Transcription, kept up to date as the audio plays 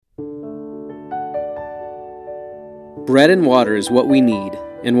Bread and water is what we need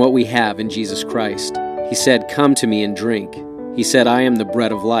and what we have in Jesus Christ. He said, "Come to me and drink." He said, "I am the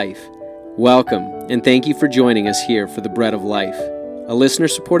bread of life." Welcome, and thank you for joining us here for the Bread of Life, a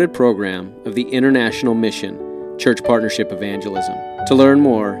listener-supported program of the International Mission Church Partnership Evangelism. To learn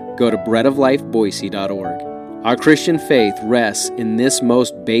more, go to breadoflifeboise.org. Our Christian faith rests in this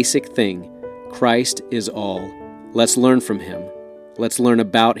most basic thing: Christ is all. Let's learn from Him. Let's learn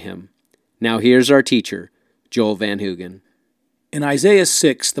about Him. Now here's our teacher, Joel Van Hoogen. In Isaiah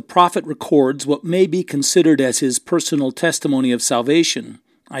 6, the prophet records what may be considered as his personal testimony of salvation.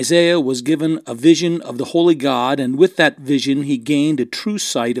 Isaiah was given a vision of the holy God, and with that vision he gained a true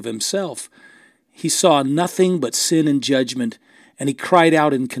sight of himself. He saw nothing but sin and judgment, and he cried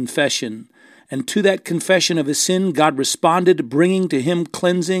out in confession. And to that confession of his sin, God responded, bringing to him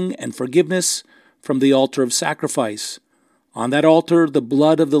cleansing and forgiveness from the altar of sacrifice. On that altar, the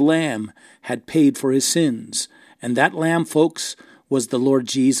blood of the Lamb had paid for his sins. And that Lamb, folks, was the Lord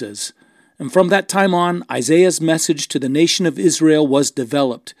Jesus. And from that time on, Isaiah's message to the nation of Israel was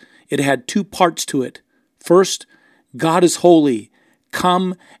developed. It had two parts to it. First, God is holy.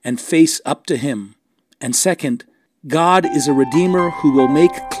 Come and face up to Him. And second, God is a Redeemer who will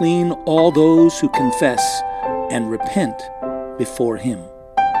make clean all those who confess and repent before Him.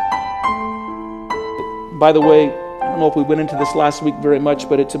 By the way, I don't know if we went into this last week very much,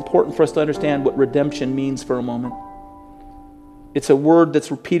 but it's important for us to understand what redemption means for a moment. It's a word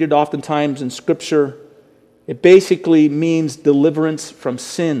that's repeated oftentimes in Scripture. It basically means deliverance from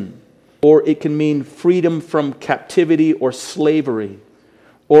sin, or it can mean freedom from captivity or slavery,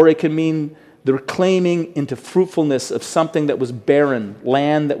 or it can mean the reclaiming into fruitfulness of something that was barren,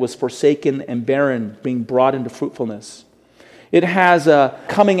 land that was forsaken and barren, being brought into fruitfulness. It has a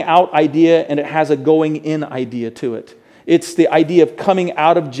coming out idea and it has a going in idea to it. It's the idea of coming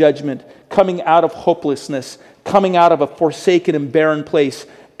out of judgment, coming out of hopelessness, coming out of a forsaken and barren place,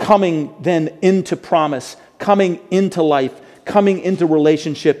 coming then into promise, coming into life, coming into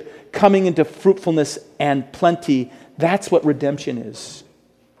relationship, coming into fruitfulness and plenty. That's what redemption is.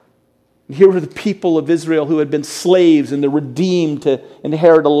 Here were the people of Israel who had been slaves and they're redeemed to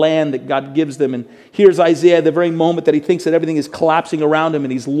inherit a land that God gives them. And here's Isaiah at the very moment that he thinks that everything is collapsing around him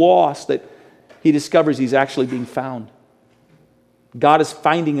and he's lost, that he discovers he's actually being found. God is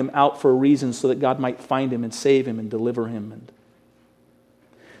finding him out for a reason so that God might find him and save him and deliver him. And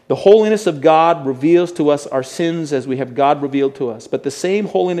the holiness of God reveals to us our sins as we have God revealed to us. But the same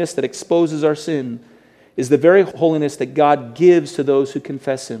holiness that exposes our sin is the very holiness that God gives to those who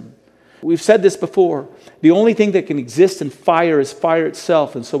confess Him. We've said this before. The only thing that can exist in fire is fire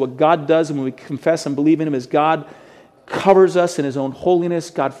itself. And so what God does when we confess and believe in Him is God covers us in His own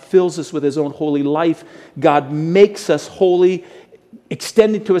holiness. God fills us with His own holy life. God makes us holy,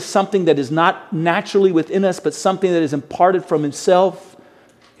 extending to us something that is not naturally within us, but something that is imparted from Himself,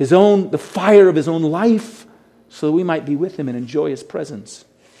 the fire of His own life, so that we might be with Him and enjoy His presence.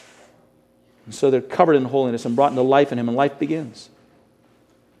 And so they're covered in holiness and brought into life in Him, and life begins.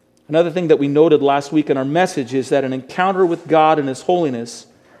 Another thing that we noted last week in our message is that an encounter with God and His holiness,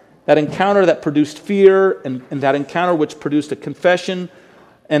 that encounter that produced fear and that encounter which produced a confession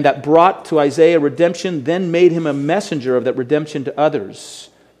and that brought to Isaiah redemption, then made him a messenger of that redemption to others.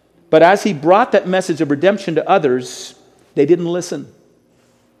 But as he brought that message of redemption to others, they didn't listen.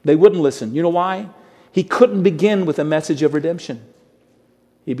 They wouldn't listen. You know why? He couldn't begin with a message of redemption.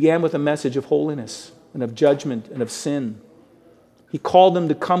 He began with a message of holiness and of judgment and of sin. He called them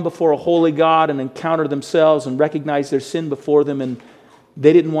to come before a holy God and encounter themselves and recognize their sin before them, and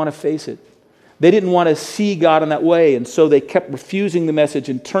they didn't want to face it. They didn't want to see God in that way, and so they kept refusing the message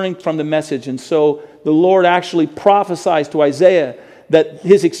and turning from the message. And so the Lord actually prophesies to Isaiah that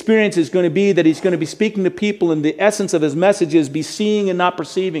his experience is going to be that he's going to be speaking to people, and the essence of his message is be seeing and not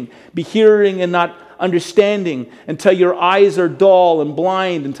perceiving, be hearing and not understanding, until your eyes are dull and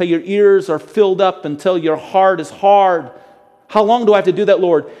blind, until your ears are filled up, until your heart is hard. How long do I have to do that,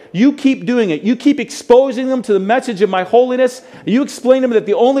 Lord? You keep doing it. You keep exposing them to the message of my holiness. You explain to them that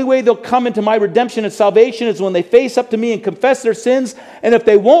the only way they'll come into my redemption and salvation is when they face up to me and confess their sins. And if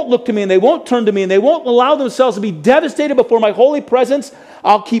they won't look to me and they won't turn to me and they won't allow themselves to be devastated before my holy presence,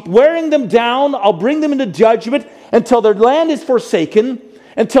 I'll keep wearing them down. I'll bring them into judgment until their land is forsaken,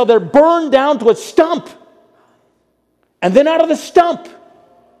 until they're burned down to a stump. And then out of the stump,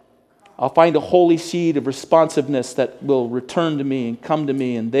 I'll find a holy seed of responsiveness that will return to me and come to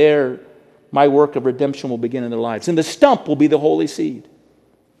me, and there my work of redemption will begin in their lives. And the stump will be the holy seed.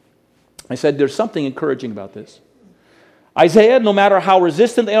 I said there's something encouraging about this. Isaiah, no matter how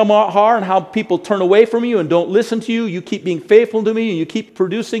resistant they are and how people turn away from you and don't listen to you, you keep being faithful to me and you keep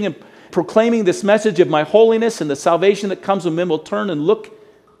producing and proclaiming this message of my holiness and the salvation that comes when men will turn and look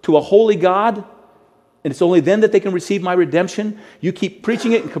to a holy God. And it's only then that they can receive my redemption. You keep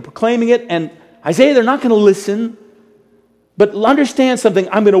preaching it and proclaiming it. And Isaiah, they're not going to listen. But understand something.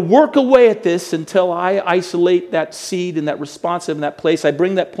 I'm going to work away at this until I isolate that seed and that responsive in that place. I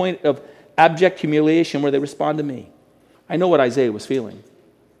bring that point of abject humiliation where they respond to me. I know what Isaiah was feeling.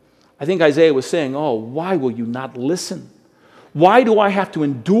 I think Isaiah was saying, oh, why will you not listen? Why do I have to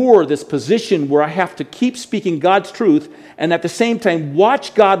endure this position where I have to keep speaking God's truth and at the same time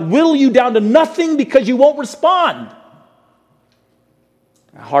watch God whittle you down to nothing because you won't respond?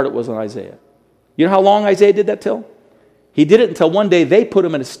 How hard it was on Isaiah. You know how long Isaiah did that till? He did it until one day they put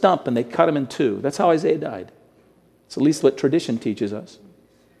him in a stump and they cut him in two. That's how Isaiah died. It's at least what tradition teaches us.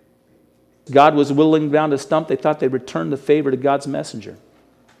 God was whittling down to a stump. They thought they'd return the favor to God's messenger.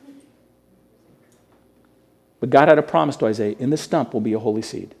 But God had a promise to Isaiah, in this stump will be a holy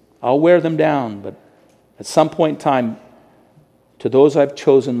seed. I'll wear them down, but at some point in time, to those I've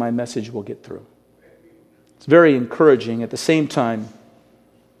chosen, my message will get through. It's very encouraging. At the same time,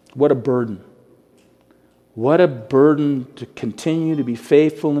 what a burden. What a burden to continue to be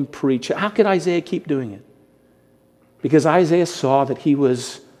faithful and preach. How could Isaiah keep doing it? Because Isaiah saw that he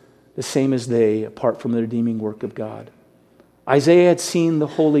was the same as they, apart from the redeeming work of God. Isaiah had seen the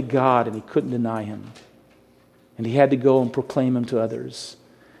holy God, and he couldn't deny him. And he had to go and proclaim him to others.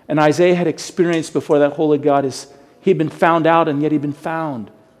 And Isaiah had experienced before that holy God he'd been found out, and yet he'd been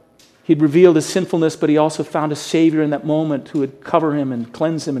found. He'd revealed his sinfulness, but he also found a Savior in that moment who would cover him and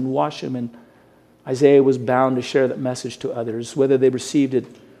cleanse him and wash him. And Isaiah was bound to share that message to others, whether they received it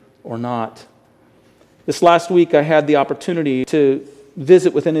or not. This last week, I had the opportunity to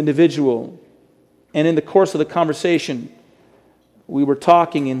visit with an individual. And in the course of the conversation, we were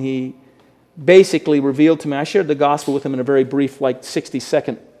talking, and he basically revealed to me, I shared the gospel with him in a very brief,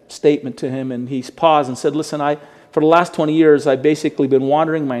 60-second statement to him, and he paused and said, listen, for the last 20 years, I've basically been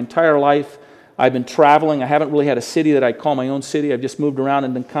wandering my entire life. I've been traveling. I haven't really had a city that I call my own city. I've just moved around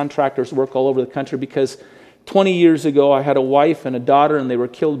and done contractors work all over the country because 20 years ago, I had a wife and a daughter, and they were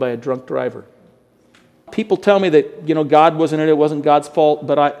killed by a drunk driver. People tell me that, God wasn't in it wasn't God's fault,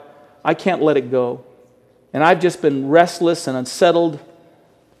 but I can't let it go. And I've just been restless and unsettled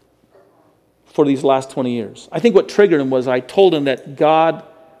for these last 20 years. I think what triggered him was I told him that God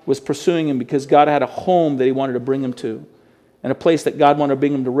was pursuing him because God had a home that he wanted to bring him to and a place that God wanted to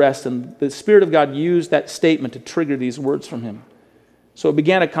bring him to rest. And the Spirit of God used that statement to trigger these words from him. So it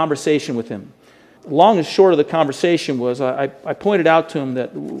began a conversation with him. Long and short of the conversation was I pointed out to him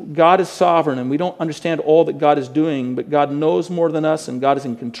that God is sovereign and we don't understand all that God is doing, but God knows more than us and God is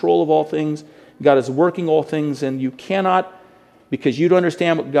in control of all things. God is working all things, and you cannot, because you don't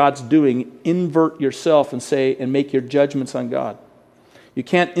understand what God's doing, invert yourself and make your judgments on God. You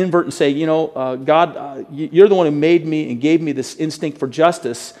can't invert and say, God, you're the one who made me and gave me this instinct for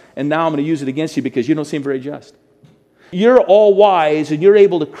justice, and now I'm going to use it against you because you don't seem very just. You're all wise, and you're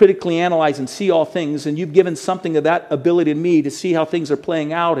able to critically analyze and see all things, and you've given something of that ability to me to see how things are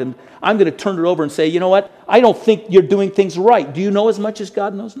playing out, and I'm going to turn it over and say, you know what? I don't think you're doing things right. Do you know as much as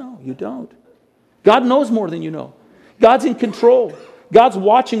God knows? No, you don't. God knows more than you know. God's in control. God's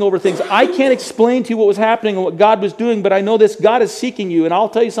watching over things. I can't explain to you what was happening and what God was doing, but I know this. God is seeking you, and I'll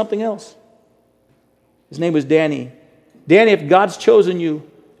tell you something else. His name was Danny. Danny, if God's chosen you,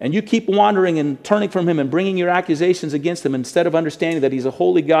 and you keep wandering and turning from Him and bringing your accusations against Him instead of understanding that He's a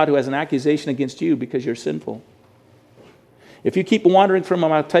holy God who has an accusation against you because you're sinful. If you keep wandering from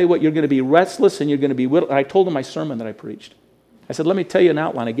Him, I'll tell you what, you're going to be restless and you're going to be whittled. And I told him my sermon that I preached. I said, let me tell you an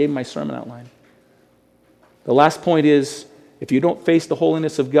outline. I gave him my sermon outline. The last point is, if you don't face the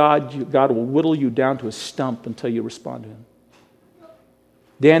holiness of God, God will whittle you down to a stump until you respond to Him.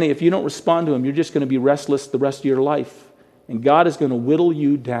 Danny, if you don't respond to Him, you're just going to be restless the rest of your life. And God is going to whittle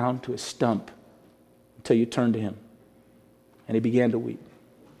you down to a stump until you turn to Him. And he began to weep.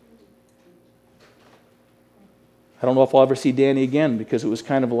 I don't know if I'll ever see Danny again because it was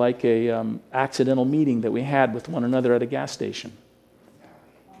kind of like a accidental meeting that we had with one another at a gas station.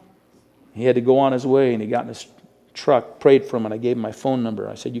 He had to go on his way, and he got in his truck, prayed for him, and I gave him my phone number.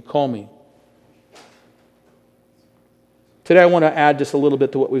 I said, you call me. Today I want to add just a little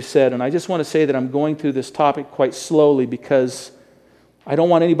bit to what we've said, and I just want to say that I'm going through this topic quite slowly because I don't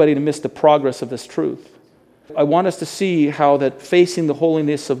want anybody to miss the progress of this truth. I want us to see how that facing the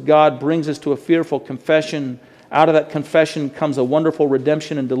holiness of God brings us to a fearful confession. Out of that confession comes a wonderful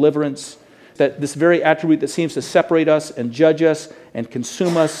redemption and deliverance. That this very attribute that seems to separate us and judge us and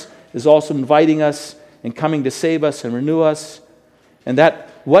consume us is also inviting us and coming to save us and renew us. And that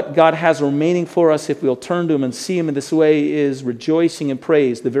what God has remaining for us, if we'll turn to Him and see Him in this way, is rejoicing and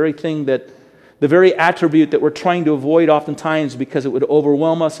praise. The very attribute that we're trying to avoid oftentimes because it would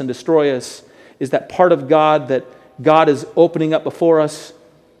overwhelm us and destroy us, is that part of God that God is opening up before us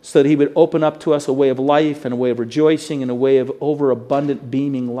so that He would open up to us a way of life and a way of rejoicing and a way of overabundant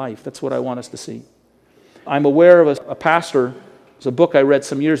beaming life. That's what I want us to see. I'm aware of a pastor. There's a book I read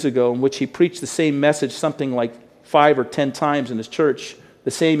some years ago in which he preached the same message something like 5 or 10 times in his church,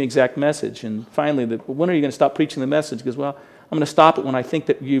 the same exact message. And finally, when are you going to stop preaching the message? He goes, well, I'm going to stop it when I think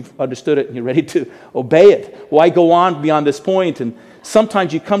that you've understood it and you're ready to obey it. Why go on beyond this point? And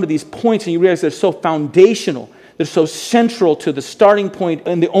sometimes you come to these points and you realize they're so foundational. They're so central to the starting point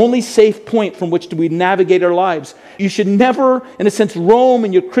and the only safe point from which we navigate our lives. You should never, in a sense, roam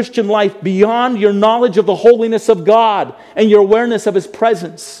in your Christian life beyond your knowledge of the holiness of God and your awareness of His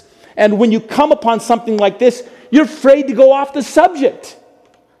presence. And when you come upon something like this, you're afraid to go off the subject.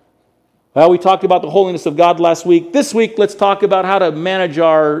 Well, we talked about the holiness of God last week. This week, let's talk about how to manage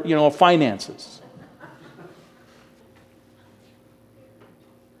our, finances.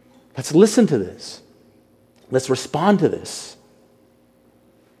 Let's listen to this. Let's respond to this.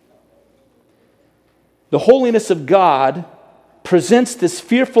 The holiness of God presents this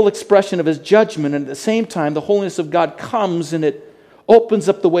fearful expression of His judgment, and at the same time, the holiness of God comes and it opens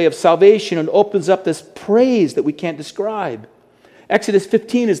up the way of salvation and opens up this praise that we can't describe. Exodus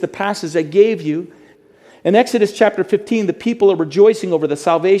 15 is the passage I gave you. In Exodus chapter 15, the people are rejoicing over the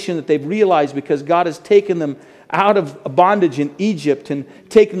salvation that they've realized because God has taken them out of bondage in Egypt and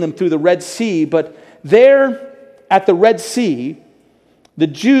taken them through the Red Sea. But there at the Red Sea, the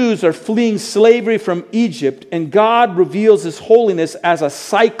Jews are fleeing slavery from Egypt, and God reveals His holiness as a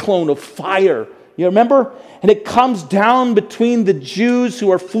cyclone of fire. You remember? And it comes down between the Jews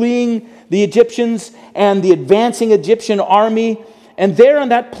who are fleeing the Egyptians and the advancing Egyptian army. And there in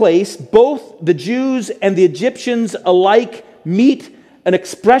that place, both the Jews and the Egyptians alike meet an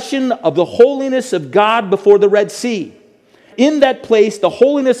expression of the holiness of God before the Red Sea. In that place, the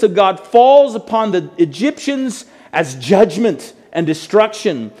holiness of God falls upon the Egyptians as judgment and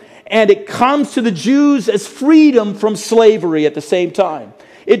destruction. And it comes to the Jews as freedom from slavery at the same time.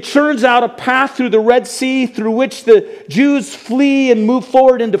 It churns out a path through the Red Sea through which the Jews flee and move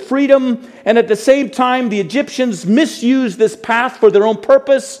forward into freedom. And at the same time, the Egyptians misuse this path for their own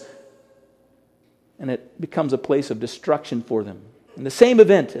purpose. And it becomes a place of destruction for them. In the same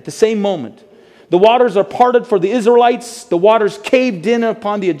event, at the same moment, the waters are parted for the Israelites. The waters caved in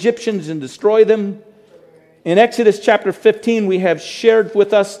upon the Egyptians and destroy them. In Exodus chapter 15, we have shared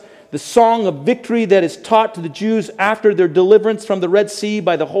with us the song of victory that is taught to the Jews after their deliverance from the Red Sea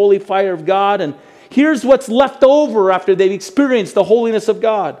by the holy fire of God. And here's what's left over after they've experienced the holiness of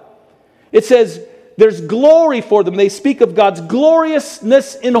God. It says there's glory for them. They speak of God's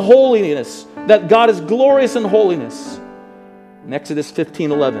gloriousness in holiness, that God is glorious in holiness. In Exodus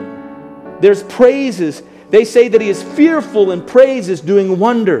 15:11, there's praises. They say that He is fearful in praises, doing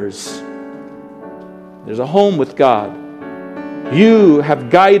wonders. There's a home with God. You have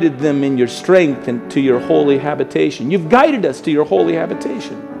guided them in your strength and to your holy habitation. You've guided us to your holy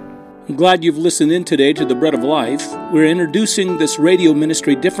habitation. I'm glad you've listened in today to the Bread of Life. We're introducing this radio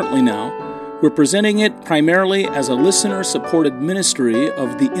ministry differently now. We're presenting it primarily as a listener-supported ministry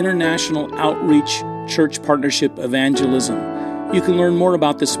of the International Outreach Church Partnership Evangelism. You can learn more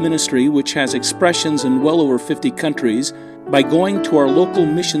about this ministry, which has expressions in well over 50 countries, by going to our local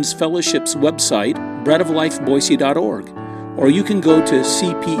Missions Fellowship's website, breadoflifeboise.org. Or you can go to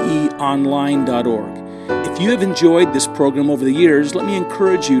cpeonline.org. If you have enjoyed this program over the years, let me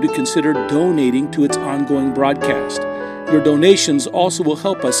encourage you to consider donating to its ongoing broadcast. Your donations also will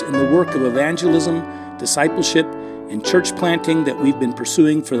help us in the work of evangelism, discipleship, and church planting that we've been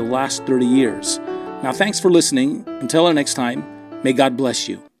pursuing for the last 30 years. Now, thanks for listening. Until our next time, may God bless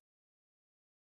you.